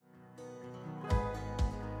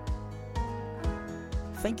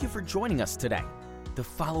Thank you for joining us today. The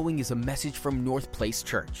following is a message from North Place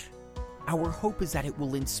Church. Our hope is that it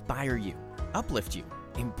will inspire you, uplift you,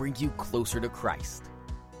 and bring you closer to Christ.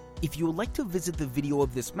 If you would like to visit the video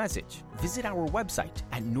of this message, visit our website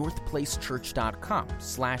at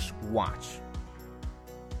northplacechurch.com/watch.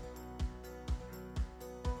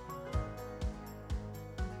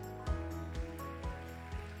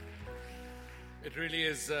 It really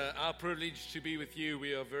is our privilege to be with you.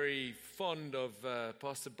 We are very fond of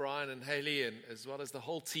Pastor Brian and Haley, and as well as the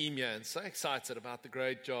whole team here, and so excited about the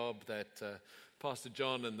great job that Pastor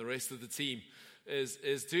John and the rest of the team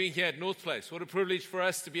is doing here at North Place. What a privilege for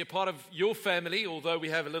us to be a part of your family, although we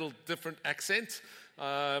have a little different accent.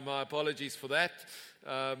 My apologies for that.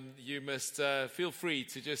 You must feel free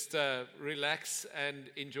to just relax and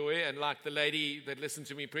enjoy. And like the lady that listened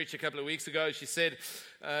to me preach a couple of weeks ago, she said,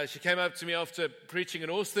 she came up to me after preaching in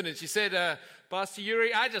Austin, and she said, Pastor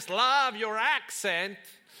Yuri, I just love your accent.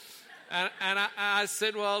 And I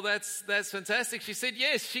said, well, that's fantastic. She said,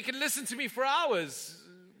 yes, she can listen to me for hours.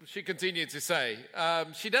 She continued to say,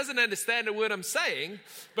 she doesn't understand a word I'm saying,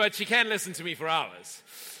 but she can listen to me for hours.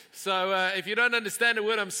 So if you don't understand a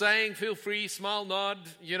word I'm saying, feel free, smile, nod,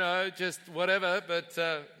 just whatever. But,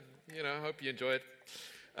 hope you enjoy it.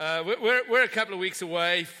 We're a couple of weeks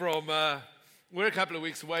away from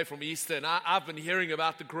Easter, and I've been hearing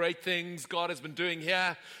about the great things God has been doing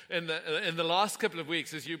here in the last couple of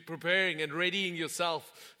weeks as you're preparing and readying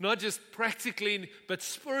yourself, not just practically but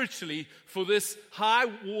spiritually, for this high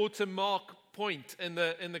watermark point in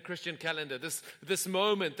the Christian calendar, this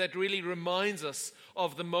moment that really reminds us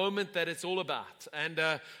of the moment that it's all about. And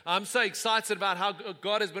I'm so excited about how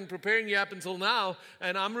God has been preparing you up until now,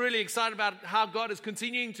 and I'm really excited about how God is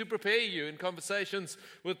continuing to prepare you. In conversations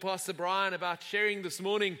with Pastor Brian about sharing this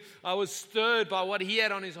morning, I was stirred by what he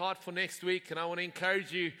had on his heart for next week, and I want to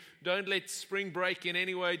encourage you, don't let spring break in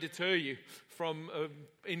any way deter you from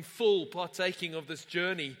in full partaking of this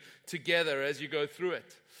journey together as you go through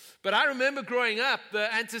it. But I remember growing up,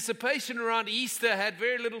 the anticipation around Easter had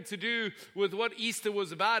very little to do with what Easter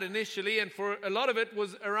was about initially, and for a lot of it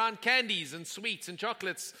was around candies and sweets and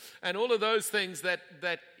chocolates and all of those things that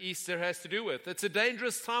Easter has to do with. It's a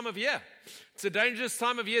dangerous time of year. It's a dangerous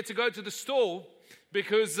time of year to go to the store,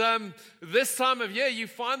 because this time of year you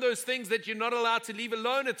find those things that you're not allowed to leave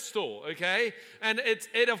alone at the store, okay? And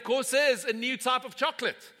it of course is a new type of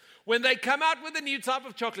chocolate. When they come out with a new type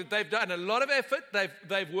of chocolate, they've done a lot of effort,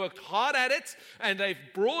 they've worked hard at it, and they've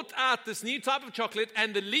brought out this new type of chocolate,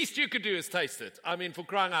 and the least you could do is taste it. I mean, for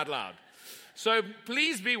crying out loud. So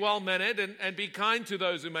please be well-mannered and be kind to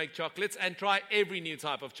those who make chocolates, and try every new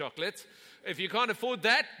type of chocolate. If you can't afford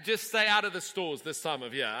that, just stay out of the stores this time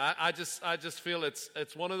of year. I just feel it's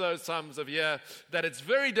one of those times of year that it's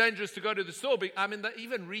very dangerous to go to the store. I mean,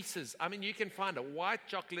 even Reese's. I mean, you can find a white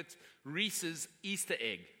chocolate Reese's Easter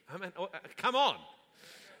egg. I mean, come on.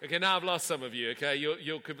 Okay, now I've lost some of you, okay?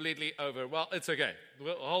 You're completely over. Well, it's okay.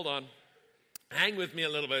 Well, hold on. Hang with me a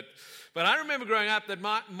little bit. But I remember growing up that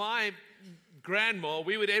my grandma,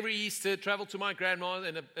 we would every Easter travel to my grandma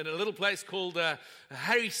in a little place called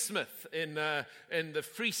Harry Smith in the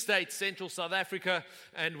Free State, central South Africa.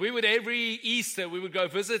 And we would every Easter, we would go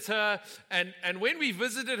visit her. And when we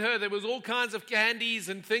visited her, there was all kinds of candies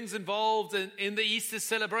and things involved in the Easter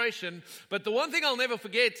celebration. But the one thing I'll never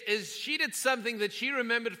forget is she did something that she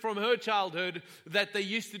remembered from her childhood that they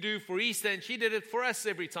used to do for Easter. And she did it for us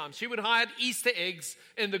every time. She would hide Easter eggs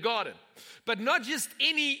in the garden. But not just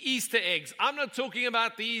any Easter eggs. I'm not talking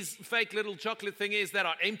about these fake little chocolate thingies that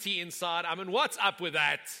are empty inside. I mean, what's up with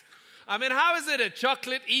that? I mean, how is it a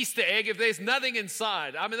chocolate Easter egg if there's nothing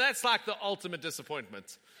inside? I mean, that's like the ultimate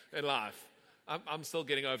disappointment in life. I'm still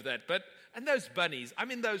getting over that. And those bunnies, I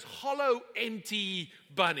mean, those hollow, empty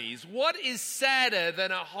bunnies. What is sadder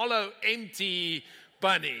than a hollow, empty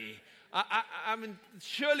bunny? I mean,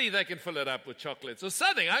 surely they can fill it up with chocolates or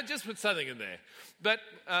something. I just put something in there. But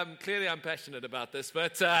clearly I'm passionate about this.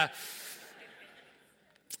 But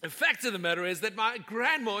the fact of the matter is that my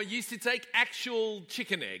grandma used to take actual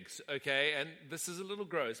chicken eggs, okay? And this is a little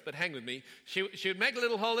gross, but hang with me. She would make a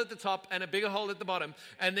little hole at the top and a bigger hole at the bottom,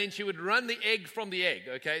 and then she would run the egg from the egg,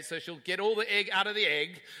 okay? So she'll get all the egg out of the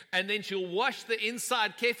egg, and then she'll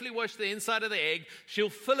carefully wash the inside of the egg. She'll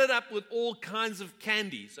fill it up with all kinds of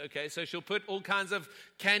candies, okay? So she'll put all kinds of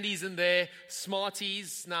candies in there,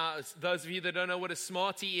 Smarties. Now, those of you that don't know what a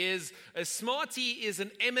Smartie is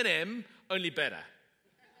an M&M, only better.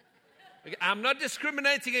 I'm not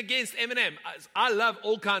discriminating against M&M. I love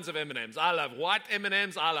all kinds of M&Ms. I love white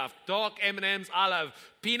M&Ms. I love dark M&Ms. I love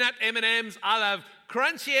peanut M&Ms. I love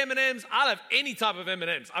crunchy M&Ms. I'll have any type of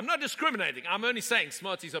M&Ms. I'm not discriminating. I'm only saying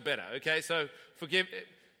Smarties are better, okay? So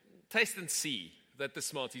taste and see that the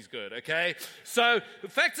Smartie's good, okay? So the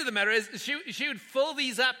fact of the matter is she would fill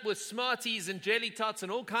these up with Smarties and jelly tots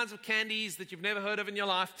and all kinds of candies that you've never heard of in your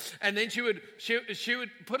life. And then she would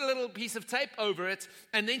put a little piece of tape over it,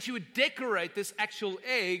 and then she would decorate this actual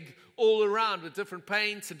egg all around with different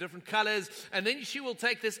paints and different colors. And then she will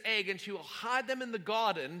take this egg and she will hide them in the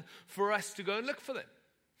garden for us to go and look for them.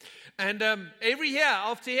 And every year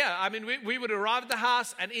after year, I mean, we would arrive at the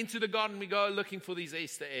house and into the garden we go looking for these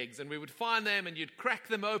Easter eggs. And we would find them and you'd crack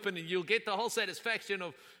them open and you'll get the whole satisfaction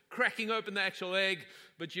of cracking open the actual egg.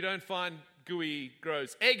 But you don't find gooey,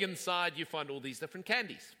 gross egg inside. You find all these different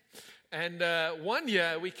candies. And one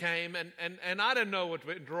year we came, and I don't know what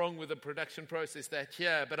went wrong with the production process that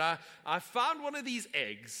year, but I found one of these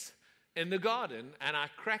eggs in the garden, and I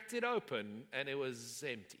cracked it open, and it was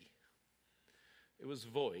empty. It was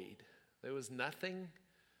void. There was nothing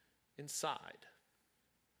inside.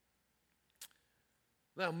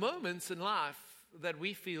 There are moments in life that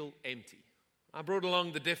we feel empty. I brought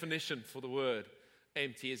along the definition for the word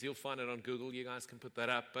empty, as you'll find it on Google. You guys can put that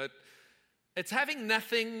up. But it's having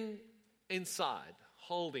nothing inside,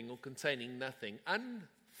 holding or containing nothing,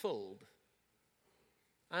 unfilled,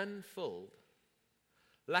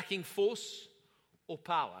 lacking force or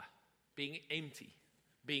power, being empty,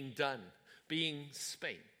 being done, being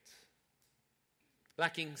spent,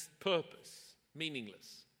 lacking purpose,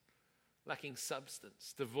 meaningless, lacking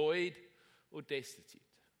substance, devoid or destitute.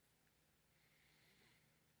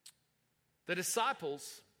 The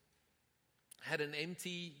disciples had an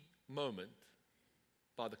empty moment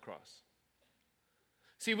by the cross.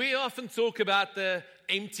 See, we often talk about the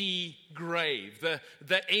empty grave,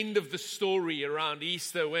 the end of the story around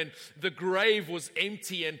Easter when the grave was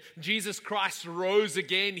empty and Jesus Christ rose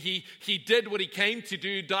again. He did what he came to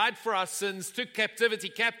do, died for our sins, took captivity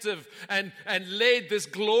captive and led this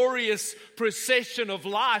glorious procession of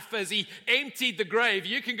life as he emptied the grave.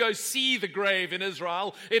 You can go see the grave in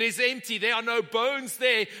Israel. It is empty. There are no bones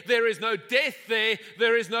there. There is no death there.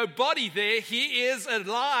 There is no body there. He is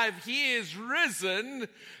alive. He is risen.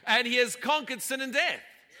 And he has conquered sin and death.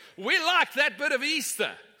 We like that bit of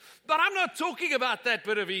Easter. But I'm not talking about that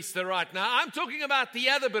bit of Easter right now. I'm talking about the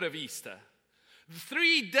other bit of Easter.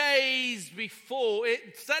 3 days before,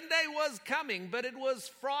 Sunday was coming, but it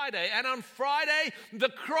was Friday. And on Friday, the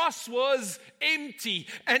cross was empty.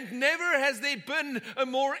 And never has there been a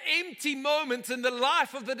more empty moment in the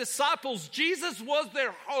life of the disciples. Jesus was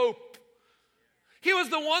their hope. He was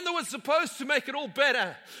the one that was supposed to make it all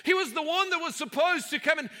better. He was the one that was supposed to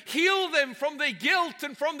come and heal them from their guilt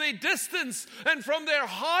and from their distance and from their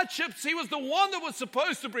hardships. He was the one that was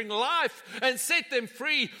supposed to bring life and set them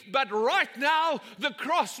free. But right now, the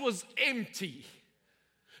cross was empty.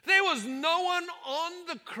 There was no one on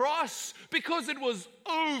the cross because it was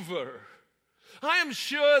over. I am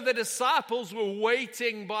sure the disciples were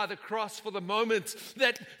waiting by the cross for the moment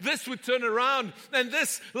that this would turn around, and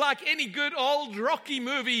this, like any good old Rocky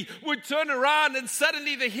movie, would turn around and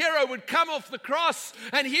suddenly the hero would come off the cross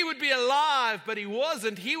and he would be alive, but he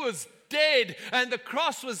wasn't. He was dead and the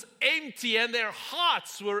cross was empty and their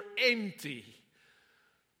hearts were empty.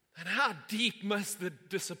 And how deep must the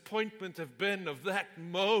disappointment have been of that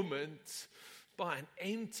moment by an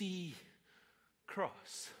empty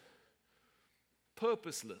cross?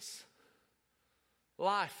 Purposeless,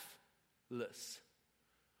 lifeless,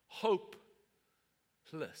 hopeless,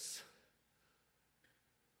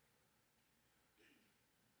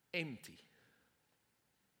 empty.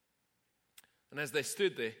 And as they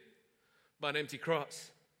stood there by an empty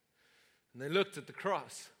cross, and they looked at the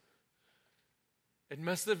cross, it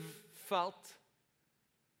must have felt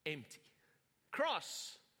empty.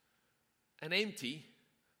 Cross and empty,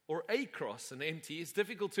 or a cross and empty, is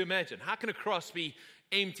difficult to imagine. How can a cross be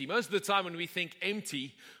empty? Most of the time when we think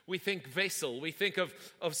empty, we think vessel. We think of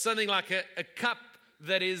something like a cup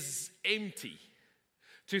that is empty.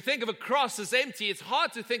 To think of a cross as empty, it's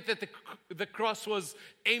hard to think that the cross was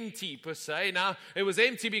empty per se. Now, it was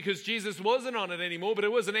empty because Jesus wasn't on it anymore, but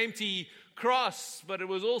it was an empty cross, but it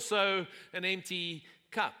was also an empty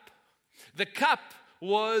cup. The cup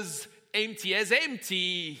was empty as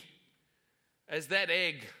that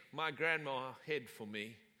egg my grandma hid for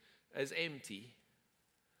me, as empty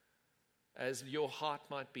as your heart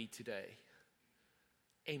might be today.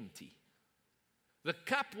 Empty. The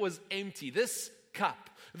cup was empty. This cup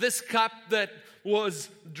that was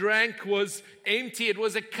drank was empty. It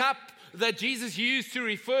was a cup that Jesus used to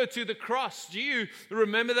refer to the cross. Do you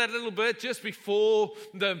remember that little bit just before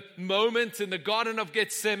the moment in the Garden of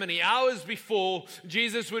Gethsemane, hours before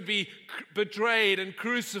Jesus would be betrayed and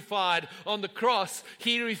crucified on the cross?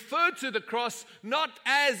 He referred to the cross not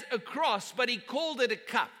as a cross, but he called it a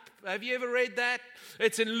cup. Have you ever read that?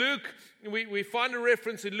 It's in Luke. We find a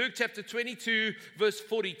reference in Luke chapter 22, verse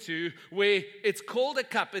 42, where it's called a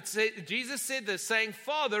cup. Jesus said this, saying,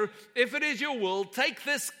 Father, if it is your will, take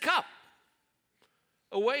this cup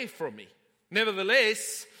away from me.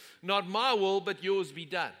 Nevertheless, not my will, but yours be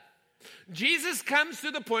done. Jesus comes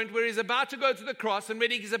to the point where he's about to go to the cross, and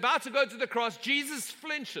when he's about to go to the cross, Jesus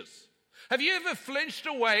flinches. Have you ever flinched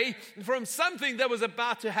away from something that was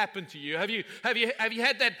about to happen to you? Have you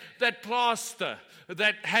had that plaster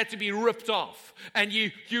that had to be ripped off, and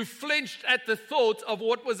you flinched at the thought of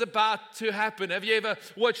what was about to happen? Have you ever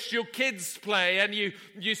watched your kids play and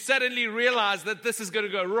you suddenly realize that this is going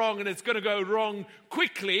to go wrong, and it's going to go wrong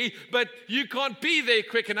quickly, but you can't be there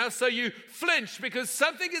quick enough, so you flinch because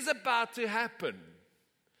something is about to happen.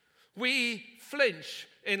 We flinch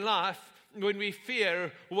in life when we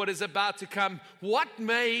fear what is about to come. What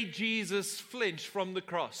made Jesus flinch from the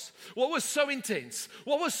cross? What was so intense?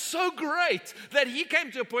 What was so great that he came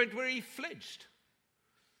to a point where he flinched?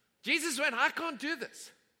 Jesus went, I can't do this.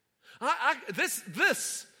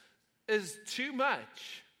 This is too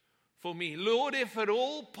much for me. Lord, if at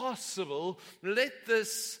all possible, let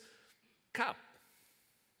this cup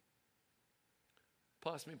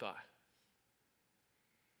pass me by.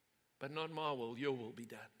 But not my will, your will be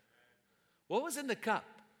done. What was in the cup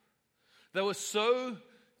that was so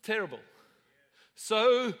terrible,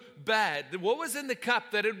 so bad? What was in the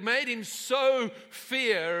cup that it made him so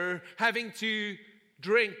fear having to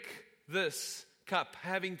drink this cup,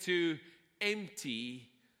 having to empty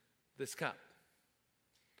this cup?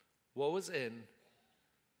 What was in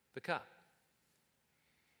the cup?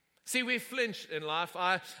 See, we flinch in life.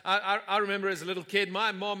 I remember as a little kid,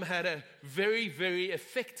 my mom had a very, very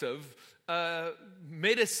effective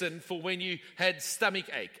medicine for when you had stomach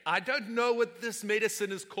ache. I don't know what this medicine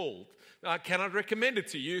is called. I cannot recommend it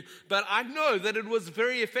to you, but I know that it was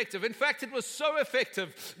very effective. In fact, it was so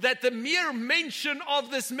effective that the mere mention of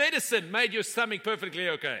this medicine made your stomach perfectly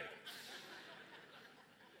okay.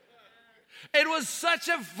 It was such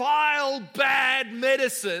a vile, bad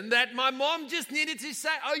medicine that my mom just needed to say,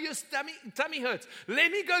 oh, your tummy hurts.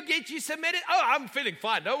 Let me go get you some medicine. Oh, I'm feeling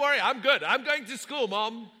fine. Don't worry, I'm good. I'm going to school,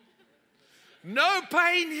 Mom. No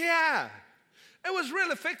pain here. It was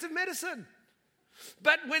real effective medicine.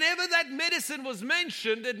 But whenever that medicine was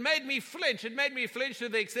mentioned, it made me flinch. It made me flinch to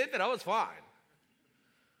the extent that I was fine.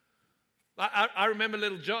 I remember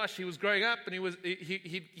little Josh. He was growing up, and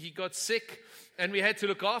he got sick, and we had to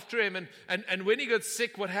look after him. And when he got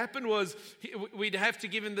sick, what happened was we'd have to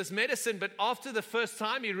give him this medicine. But after the first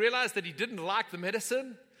time, he realized that he didn't like the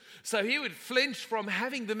medicine. So he would flinch from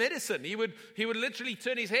having the medicine. He would literally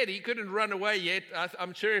turn his head. He couldn't run away yet.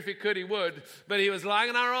 I'm sure if he could, he would. But he was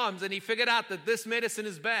lying in our arms, and he figured out that this medicine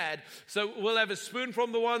is bad. So we'll have a spoon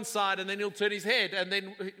from the one side, and then he'll turn his head, and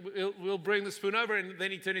then we'll bring the spoon over, and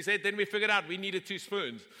then he turned his head. Then we figured out we needed 2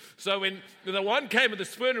 spoons. So when the one came with the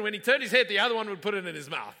spoon, and when he turned his head, the other one would put it in his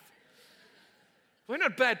mouth. We're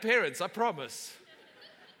not bad parents, I promise.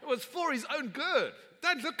 It was for his own good.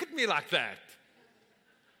 Don't look at me like that.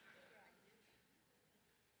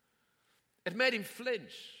 It made him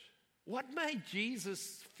flinch. What made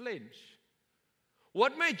Jesus flinch?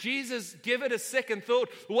 What made Jesus give it a second thought?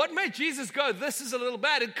 What made Jesus go, this is a little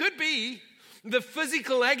bad? It could be the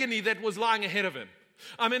physical agony that was lying ahead of him.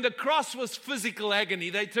 I mean, the cross was physical agony.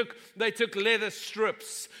 They took leather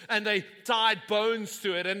strips and they tied bones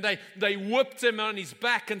to it, and they whipped him on his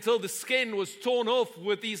back until the skin was torn off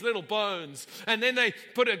with these little bones. And then they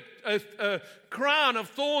put a crown of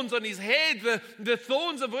thorns on his head, the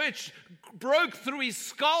thorns of which broke through his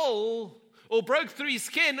skull, or broke through his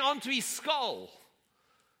skin onto his skull.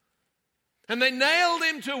 And they nailed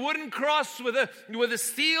him to a wooden cross with the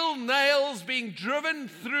steel nails being driven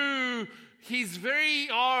through his very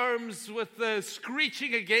arms, with the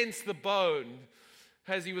screeching against the bone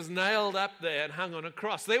as he was nailed up there and hung on a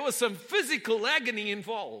cross. There was some physical agony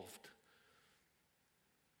involved.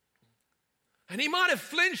 And he might have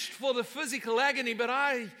flinched for the physical agony, but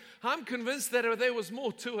I'm convinced that there was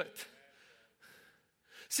more to it.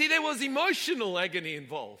 See, there was emotional agony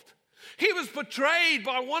involved. He was betrayed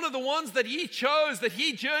by one of the ones that he chose, that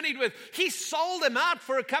he journeyed with. He sold him out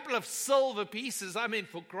for a couple of silver pieces. I mean,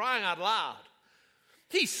 for crying out loud.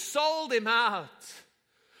 He sold him out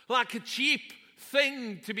like a cheap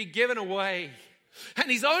thing to be given away.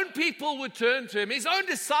 And his own people would turn to him. His own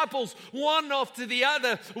disciples, one after the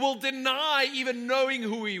other, will deny even knowing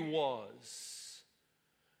who he was.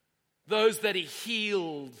 Those that he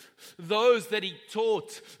healed, those that he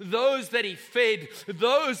taught, those that he fed,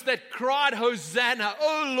 those that cried, Hosanna,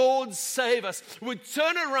 oh Lord, save us, would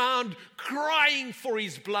turn around crying for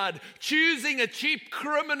his blood, choosing a cheap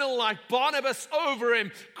criminal like Barnabas over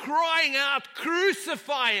him, crying out,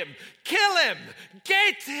 crucify him, kill him,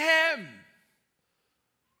 get him.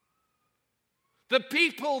 The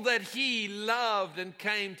people that he loved and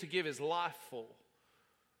came to give his life for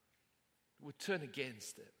would turn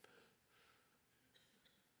against him.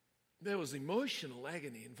 There was emotional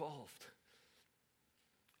agony involved.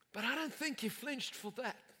 But I don't think he flinched for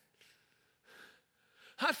that.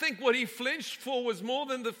 I think what he flinched for was more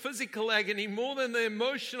than the physical agony, more than the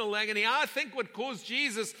emotional agony. I think what caused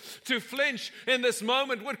Jesus to flinch in this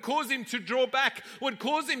moment, what caused him to draw back, what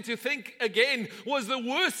caused him to think again, was the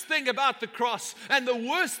worst thing about the cross. And the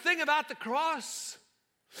worst thing about the cross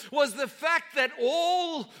was the fact that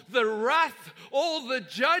all the wrath, all the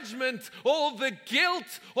judgment, all the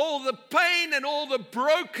guilt, all the pain, and all the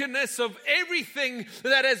brokenness of everything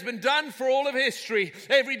that has been done for all of history,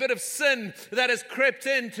 every bit of sin that has crept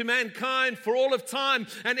into mankind for all of time,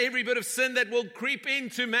 and every bit of sin that will creep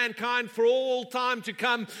into mankind for all time to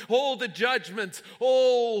come, all the judgment,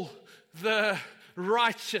 all the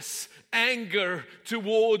righteous anger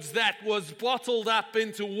towards that was bottled up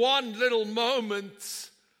into one little moment.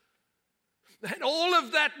 And all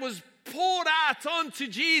of that was poured out onto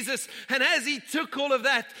Jesus. And as he took all of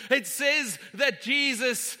that, it says that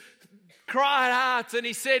Jesus cried out and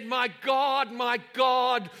he said, my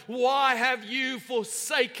God, why have you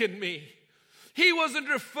forsaken me? He wasn't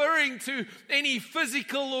referring to any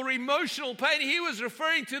physical or emotional pain. He was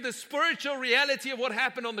referring to the spiritual reality of what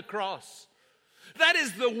happened on the cross. That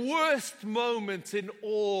is the worst moment in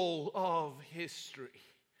all of history.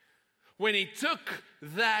 When he took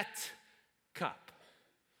that cup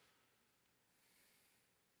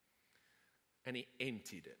and he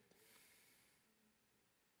emptied it.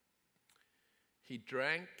 He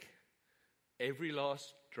drank every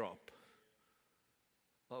last drop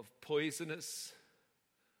of poisonous,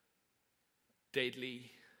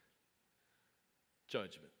 deadly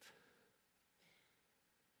judgment.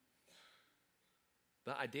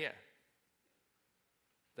 The idea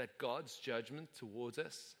that God's judgment towards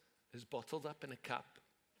us is bottled up in a cup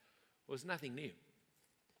was nothing new.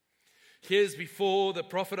 Years before, the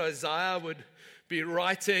prophet Isaiah would be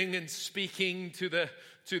writing and speaking to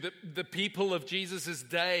the people of Jesus'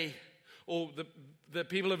 day, or the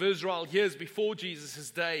people of Israel years before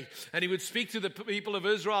Jesus' day. And he would speak to the people of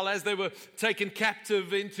Israel as they were taken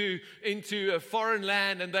captive into a foreign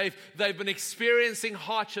land, and they've been experiencing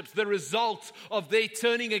hardships, the result of their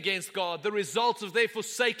turning against God, the result of their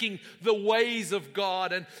forsaking the ways of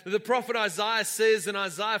God. And the prophet Isaiah says in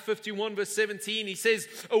Isaiah 51 verse 17, he says,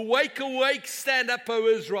 awake, awake, stand up, O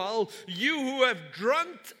Israel, you who have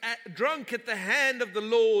drunk at the hand of the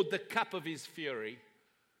Lord the cup of his fury.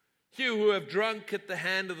 You who have drunk at the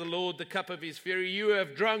hand of the Lord the cup of his fury, you who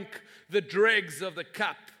have drunk the dregs of the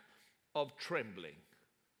cup of trembling.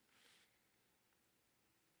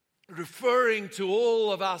 Referring to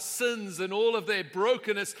all of our sins and all of their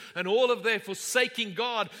brokenness and all of their forsaking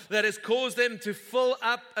God that has caused them to fill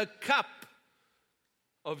up a cup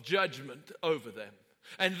of judgment over them.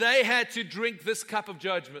 And they had to drink this cup of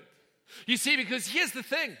judgment. You see, because here's the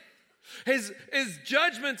thing. His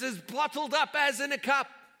judgment is bottled up as in a cup.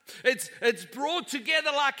 It's brought together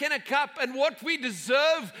like in a cup, and what we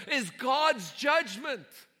deserve is God's judgment.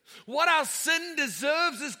 What our sin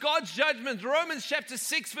deserves is God's judgment. Romans chapter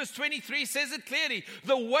 6 verse 23 says it clearly.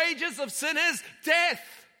 The wages of sin is death.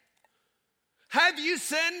 Have you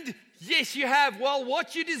sinned? Yes, you have. Well,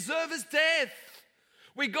 what you deserve is death.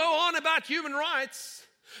 We go on about human rights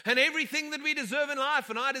and everything that we deserve in life,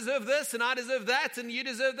 and I deserve this, and I deserve that, and you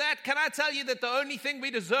deserve that. Can I tell you that the only thing we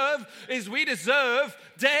deserve is we deserve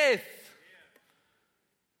death?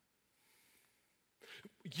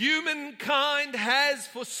 Humankind has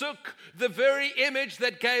forsook the very image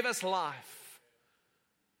that gave us life.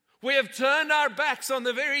 We have turned our backs on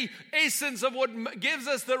the very essence of what gives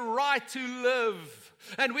us the right to live.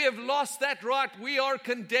 And we have lost that right. We are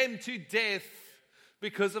condemned to death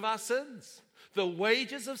because of our sins. The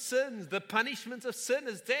wages of sin, the punishment of sin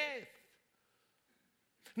is death.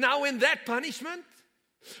 Now, when that punishment,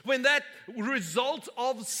 when that result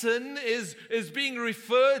of sin is being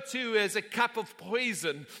referred to as a cup of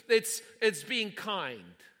poison, it's being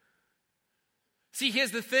kind. See,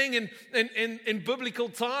 here's the thing, in biblical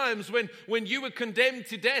times, when you were condemned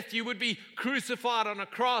to death, you would be crucified on a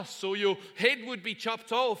cross, or your head would be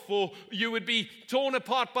chopped off, or you would be torn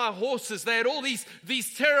apart by horses. They had all these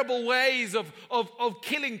terrible ways of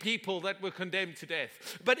killing people that were condemned to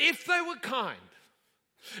death. But if they were kind,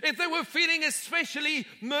 if they were feeling especially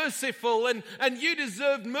merciful and you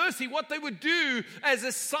deserved mercy, what they would do as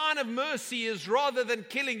a sign of mercy is, rather than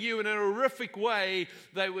killing you in a horrific way,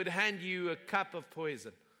 they would hand you a cup of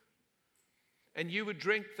poison. And you would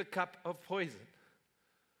drink the cup of poison.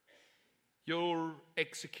 Your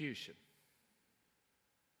execution.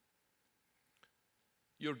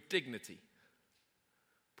 Your dignity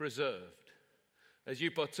preserved as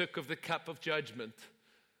you partook of the cup of judgment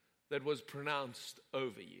that was pronounced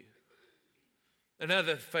over you.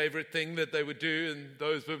 Another favorite thing that they would do in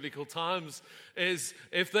those biblical times is,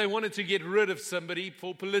 if they wanted to get rid of somebody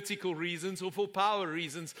for political reasons or for power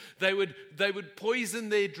reasons, they would poison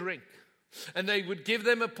their drink. And they would give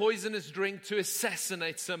them a poisonous drink to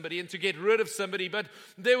assassinate somebody and to get rid of somebody. But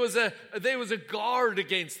there was a guard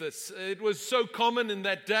against this. It was so common in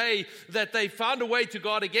that day that they found a way to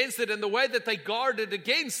guard against it. And the way that they guarded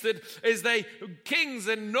against it is kings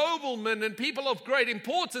and noblemen and people of great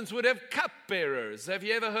importance would have cupbearers. Have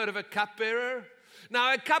you ever heard of a cupbearer?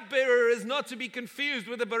 Now, a cupbearer is not to be confused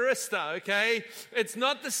with a barista, okay? It's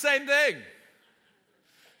not the same thing.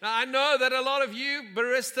 Now, I know that a lot of you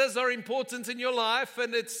baristas are important in your life,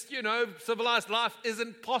 and it's, civilized life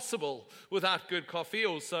isn't possible without good coffee,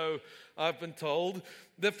 or so I've been told.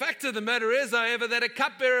 The fact of the matter is, however, that a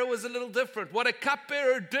cupbearer was a little different. What a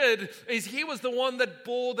cupbearer did is he was the one that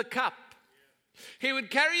bore the cup. He would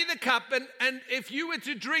carry the cup, and if you were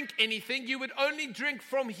to drink anything, you would only drink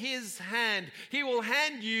from his hand. He will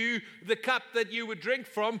hand you the cup that you would drink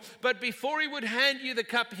from, but before he would hand you the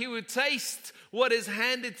cup, he would taste what is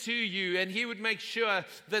handed to you, and he would make sure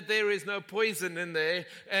that there is no poison in there.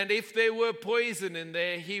 And if there were poison in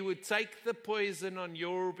there, he would take the poison on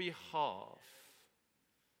your behalf.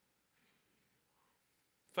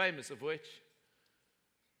 Famous of which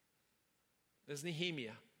is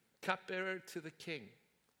Nehemiah, cupbearer to the king.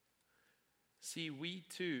 See, we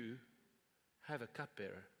too have a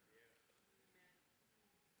cupbearer.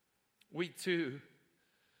 We too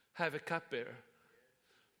have a cupbearer.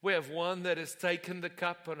 We have one that has taken the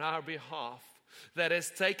cup on our behalf, that has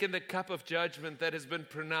taken the cup of judgment that has been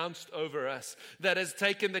pronounced over us, that has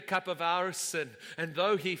taken the cup of our sin. And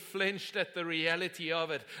though he flinched at the reality of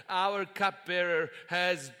it, our cupbearer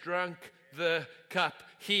has drunk the cup.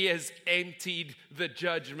 He has emptied the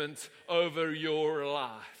judgment over your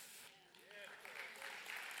life.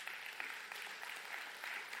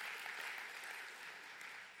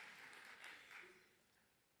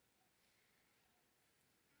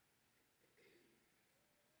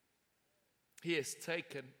 He has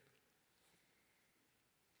taken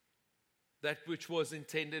that which was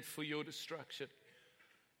intended for your destruction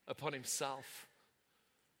upon himself.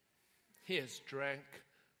 He has drank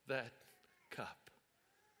that cup.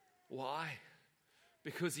 Why?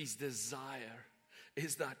 Because his desire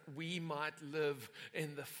is that we might live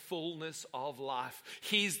in the fullness of life.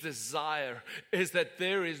 His desire is that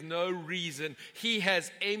there is no reason. He has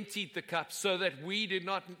emptied the cup so that we do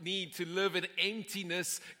not need to live in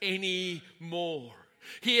emptiness anymore.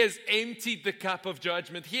 He has emptied the cup of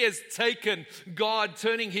judgment. He has taken God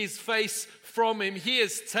turning his face from him. He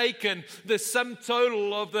has taken the sum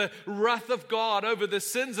total of the wrath of God over the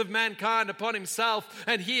sins of mankind upon himself,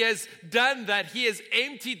 and he has done that. He has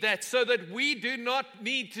emptied that so that we do not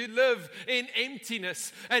need to live in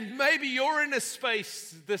emptiness. And maybe you're in a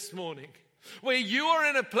space this morning where you are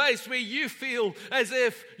in a place where you feel as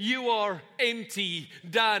if you are empty,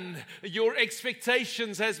 done. Your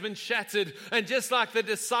expectations has been shattered. And just like the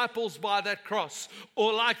disciples by that cross,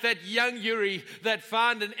 or like that young Yuri that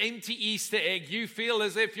found an empty Easter egg, you feel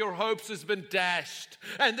as if your hopes has been dashed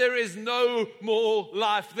and there is no more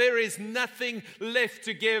life. There is nothing left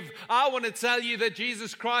to give. I want to tell you that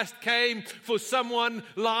Jesus Christ came for someone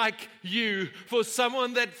like you, for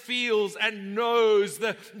someone that feels and knows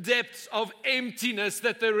the depths of emptiness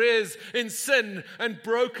that there is in sin and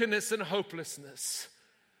brokenness and hopelessness.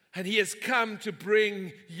 And he has come to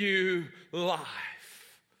bring you life.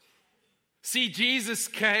 See, Jesus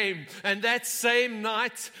came, and that same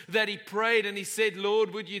night that he prayed and he said,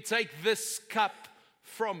 Lord, would you take this cup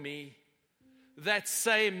from me? That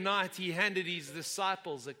same night he handed his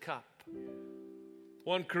disciples a cup.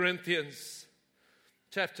 1 Corinthians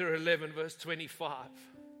chapter 11 verse 25.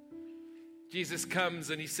 Jesus comes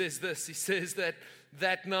and he says this. He says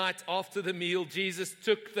that night after the meal, Jesus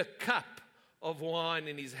took the cup of wine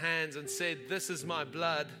in his hands and said, this is my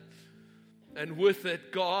blood And with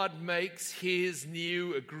it, God makes his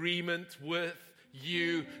new agreement with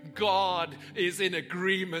you. God is in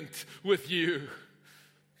agreement with you.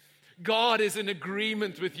 God is in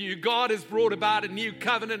agreement with you. God has brought about a new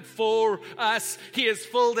covenant for us. He has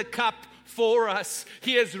filled a cup for us.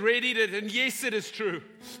 He has readied it. And yes, it is true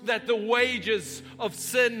that the wages of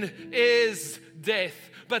sin is death.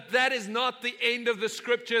 But that is not the end of the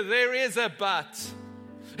scripture. There is a but.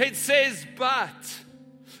 It says, but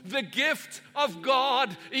the gift of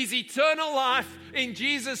God is eternal life in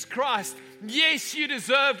Jesus Christ. Yes, you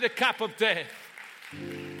deserved a cup of death.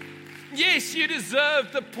 Yes, you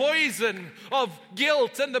deserve the poison of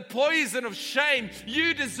guilt and the poison of shame.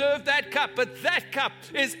 You deserve that cup, but that cup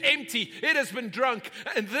is empty. It has been drunk.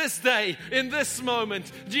 And this day, in this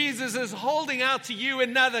moment, Jesus is holding out to you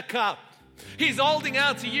another cup. He's holding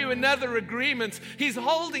out to you another agreement. He's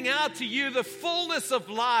holding out to you the fullness of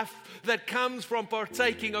life that comes from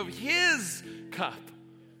partaking of his cup.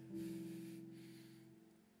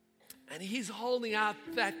 And he's holding out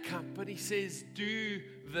that cup, and he says, do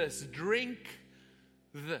this, drink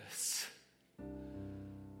this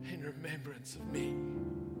in remembrance of me.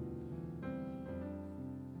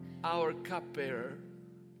 Our cupbearer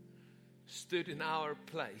stood in our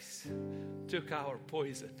place, took our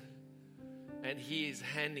poison, and he is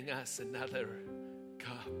handing us another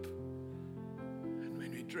cup. And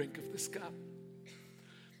when we drink of this cup,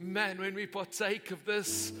 man, when we partake of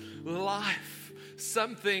this life,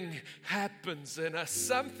 something happens in us.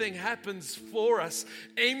 Something happens for us.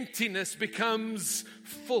 Emptiness becomes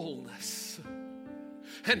fullness.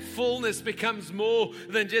 And fullness becomes more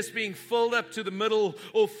than just being filled up to the middle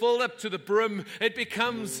or filled up to the brim. It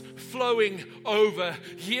becomes flowing over.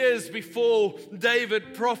 Years before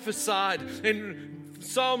David prophesied in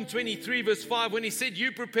Psalm 23 verse 5, when he said,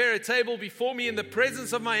 you prepare a table before me in the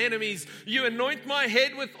presence of my enemies. You anoint my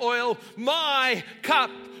head with oil. My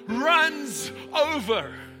cup runs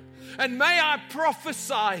over. And may I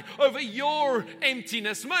prophesy over your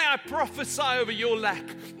emptiness. May I prophesy over your lack.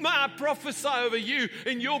 May I prophesy over you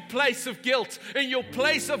in your place of guilt, in your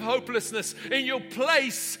place of hopelessness, in your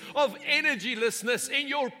place of energylessness, in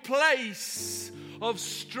your place of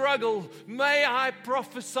struggle. May I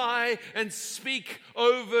prophesy and speak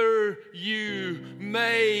over you.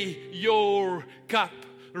 May your cup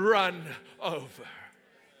run over.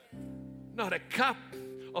 Not a cup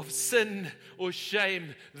of sin or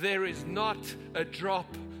shame. There is not a drop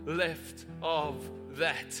left of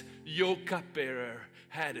that. Your cupbearer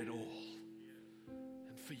had it all.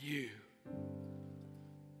 And for you,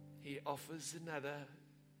 he offers another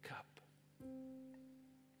cup.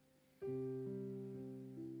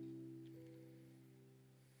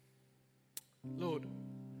 Lord,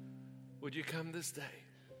 would you come this day?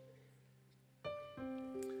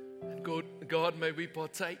 And God, may we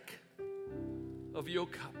partake of your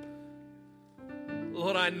cup.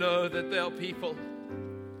 Lord, I know that there are people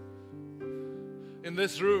in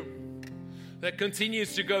this room that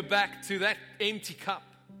continues to go back to that empty cup.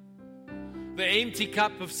 The empty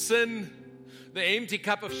cup of sin, the empty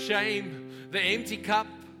cup of shame, the empty cup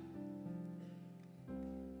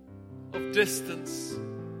of distance.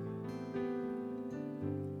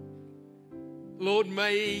 Lord,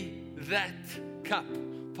 may that cup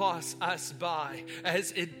pass us by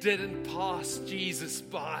as it didn't pass Jesus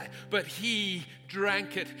by, but he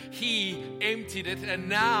drank it, he emptied it, and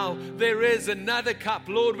now there is another cup.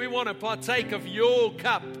 Lord, we want to partake of your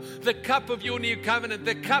cup, the cup of your new covenant,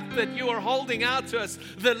 the cup that you are holding out to us,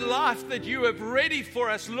 the life that you have ready for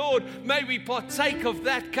us. Lord, may we partake of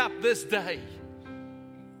that cup this day.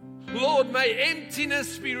 Lord, may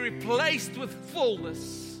emptiness be replaced with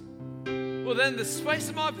fullness. Within the space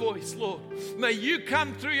of my voice, Lord, may you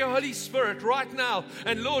come through your Holy Spirit right now.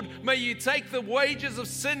 And Lord, may you take the wages of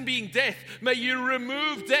sin being death. May you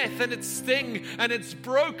remove death and its sting and its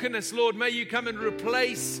brokenness, Lord. May you come and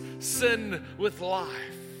replace sin with life.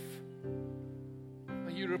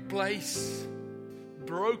 May you replace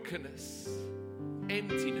brokenness,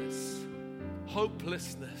 emptiness,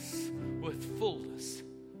 hopelessness with fullness.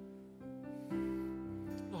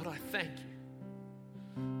 Lord, I thank you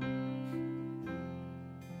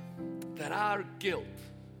that our guilt,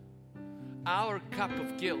 our cup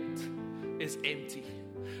of guilt is empty,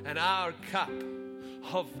 and our cup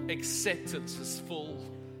of acceptance is full.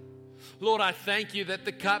 Lord, I thank you that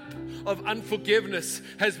the cup of unforgiveness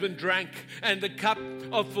has been drank, and the cup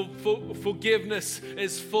of forgiveness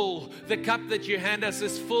is full. The cup that you hand us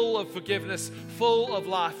is full of forgiveness, full of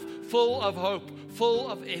life, full of hope, full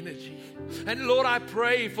of energy. And Lord, I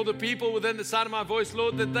pray for the people within the sound of my voice,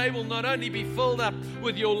 Lord, that they will not only be filled up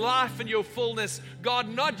with your life and your fullness, God,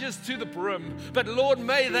 not just to the brim, but Lord,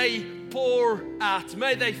 may they pour out.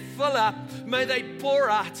 May they fill up. May they pour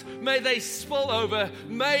out. May they spill over.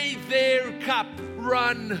 May their cup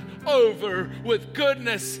run over with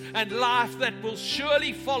goodness and life that will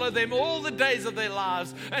surely follow them all the days of their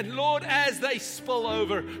lives. And Lord, as they spill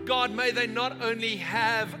over, God, may they not only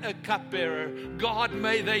have a cupbearer, God,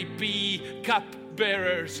 may they be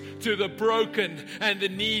cupbearers to the broken and the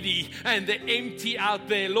needy and the empty out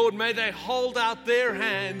there. Lord, may they hold out their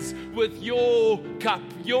hands with your cup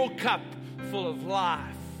full of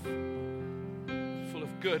life, full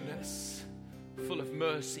of goodness, full of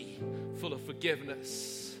mercy, full of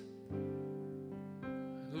forgiveness.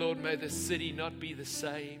 Lord, may this city not be the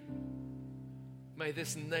same. May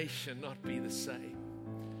this nation not be the same,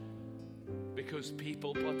 because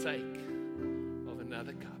people partake of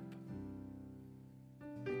another cup.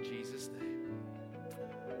 In Jesus' name,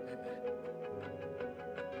 amen.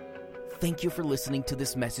 Thank you for listening to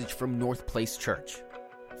this message from North Place Church.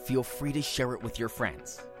 Feel free to share it with your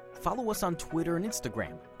friends. Follow us on Twitter and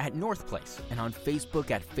Instagram at North Place, and on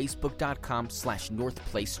Facebook at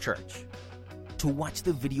facebook.com/NorthPlaceChurch. To watch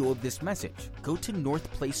the video of this message, go to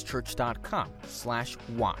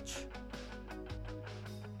northplacechurch.com/watch.